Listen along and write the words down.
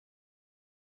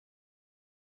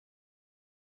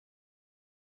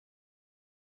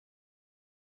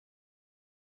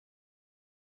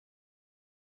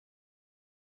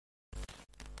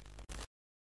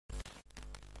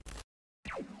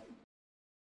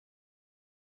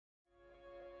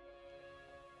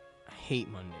hate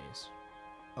Mondays.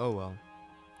 Oh well,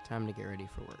 time to get ready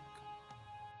for work.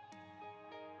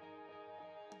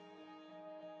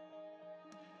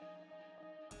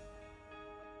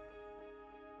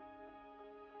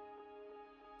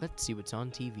 Let's see what's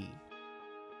on TV.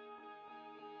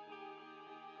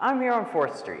 I'm here on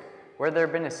 4th Street, where there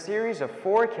have been a series of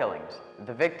 4 killings.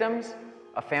 The victims,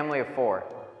 a family of 4.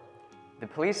 The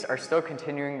police are still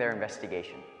continuing their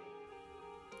investigation.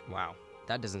 Wow,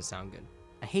 that doesn't sound good.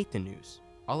 I hate the news.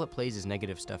 All it plays is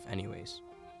negative stuff anyways.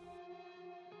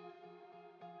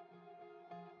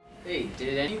 Hey,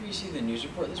 did any of you see the news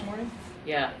report this morning?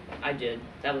 Yeah, I did.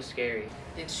 That was scary.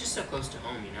 It's just so close to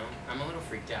home, you know? I'm a little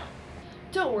freaked out.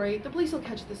 Don't worry, the police will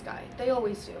catch this guy. They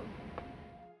always do.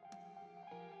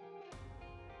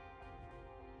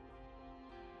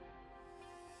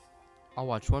 I'll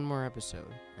watch one more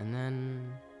episode, and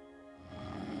then...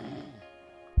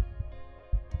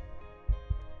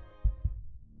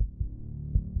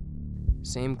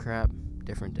 Same crap,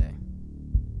 different day.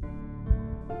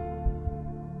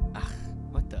 Ugh,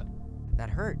 what the? That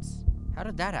hurts. How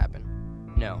did that happen?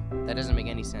 No, that doesn't make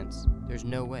any sense. There's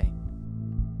no way.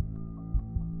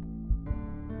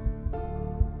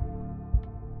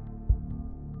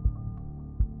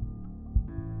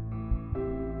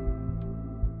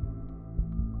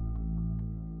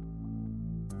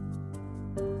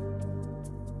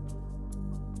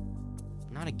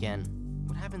 Not again.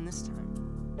 What happened this time?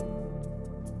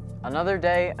 Another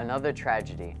day, another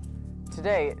tragedy.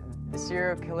 Today, the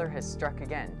serial killer has struck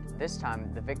again, this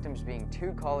time the victims being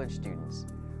 2 college students.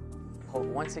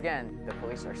 Once again, the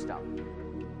police are stumped.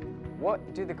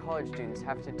 What do the college students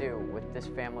have to do with this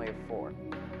family of 4?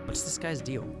 What's this guy's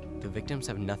deal? The victims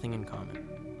have nothing in common.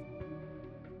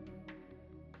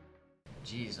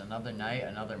 Geez, another night,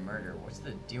 another murder. What's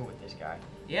the deal with this guy?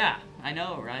 Yeah, I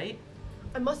know, right?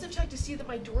 I must have checked to see that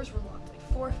my doors were locked like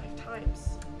 4 or 5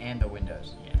 times. And the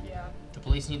windows. Yeah. The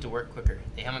police need to work quicker.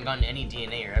 They haven't gotten any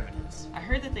DNA or evidence. I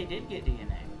heard that they did get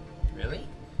DNA. Really?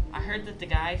 I heard that the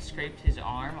guy scraped his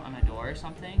arm on a door or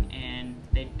something, and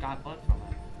they got blood from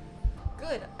it.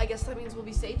 Good. I guess that means we'll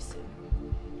be safe soon.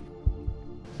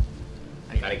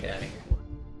 I gotta get out of here.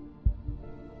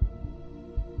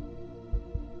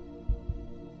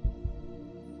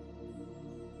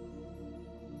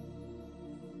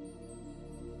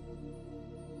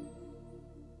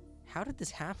 How did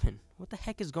this happen? What the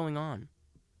heck is going on?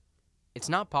 It's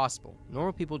not possible.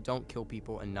 Normal people don't kill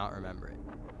people and not remember it.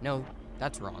 No,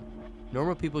 that's wrong.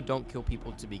 Normal people don't kill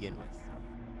people to begin with.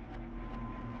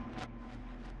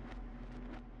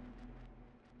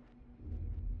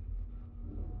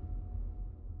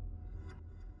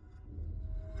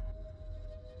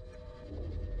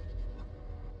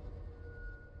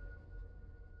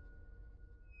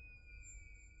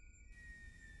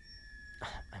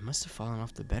 I must have fallen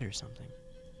off the bed or something.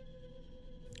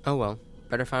 Oh well,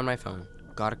 better find my phone.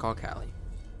 Gotta call Callie.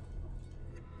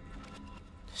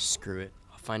 Screw it.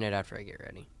 I'll find it after I get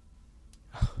ready.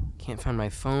 Can't find my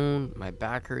phone. My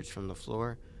back hurts from the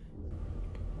floor.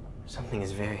 Something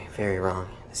is very, very wrong.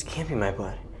 This can't be my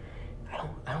blood.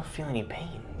 I don't feel any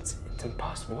pain. It's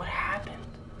impossible. What happened?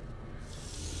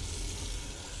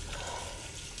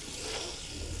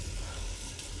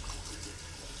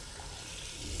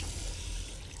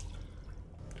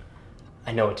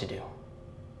 I know what to do.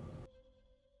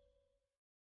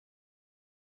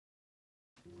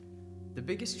 The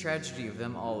biggest tragedy of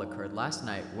them all occurred last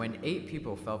night when 8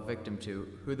 people fell victim to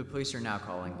who the police are now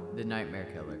calling the Nightmare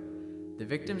Killer. The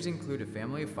victims include a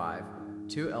family of 5,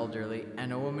 2 elderly,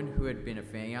 and a woman who had been a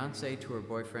fiancée to her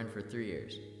boyfriend for 3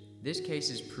 years. This case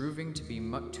is proving to be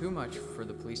too much for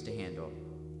the police to handle.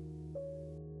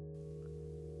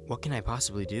 What can I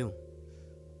possibly do?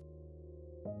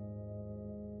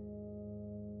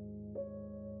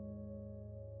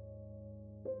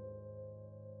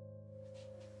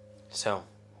 So,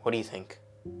 what do you think?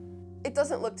 It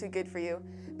doesn't look too good for you.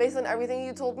 Based on everything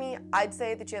you told me, I'd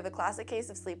say that you have a classic case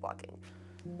of sleepwalking.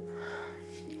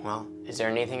 Well, is there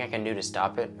anything I can do to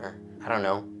stop it? Or, I don't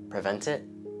know, prevent it?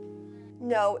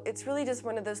 No, it's really just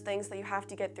one of those things that you have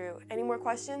to get through. Any more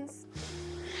questions?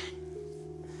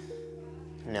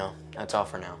 No, that's all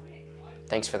for now.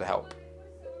 Thanks for the help.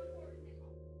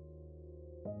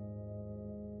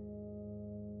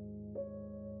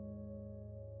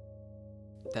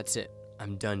 That's it.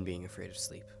 I'm done being afraid of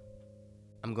sleep.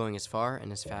 I'm going as far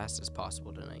and as fast as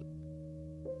possible tonight.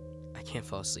 I can't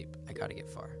fall asleep. I gotta get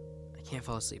far. I can't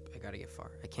fall asleep. I gotta get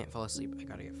far. I can't fall asleep. I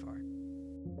gotta get far.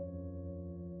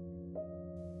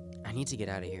 I need to get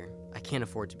out of here. I can't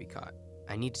afford to be caught.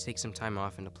 I need to take some time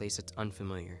off in a place that's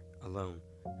unfamiliar, alone.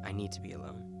 I need to be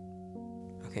alone.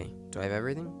 Okay, do I have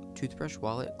everything? Toothbrush,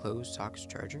 wallet, clothes, socks,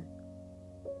 charger?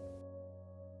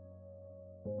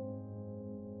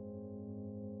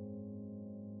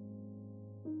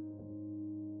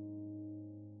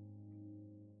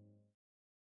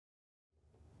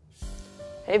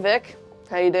 Hey Vic,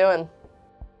 how you doing?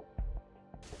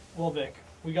 Well, Vic,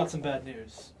 we got some bad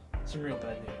news. Some real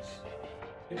bad news.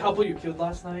 The couple you killed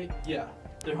last night, yeah,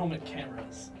 they're home at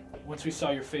cameras. Once we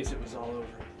saw your face, it was all over.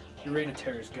 Your reign of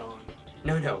terror's gone.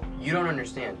 No, you don't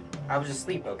understand. I was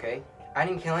asleep, okay? I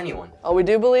didn't kill anyone. All we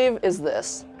do believe is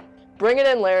this. Bring it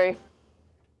in, Larry.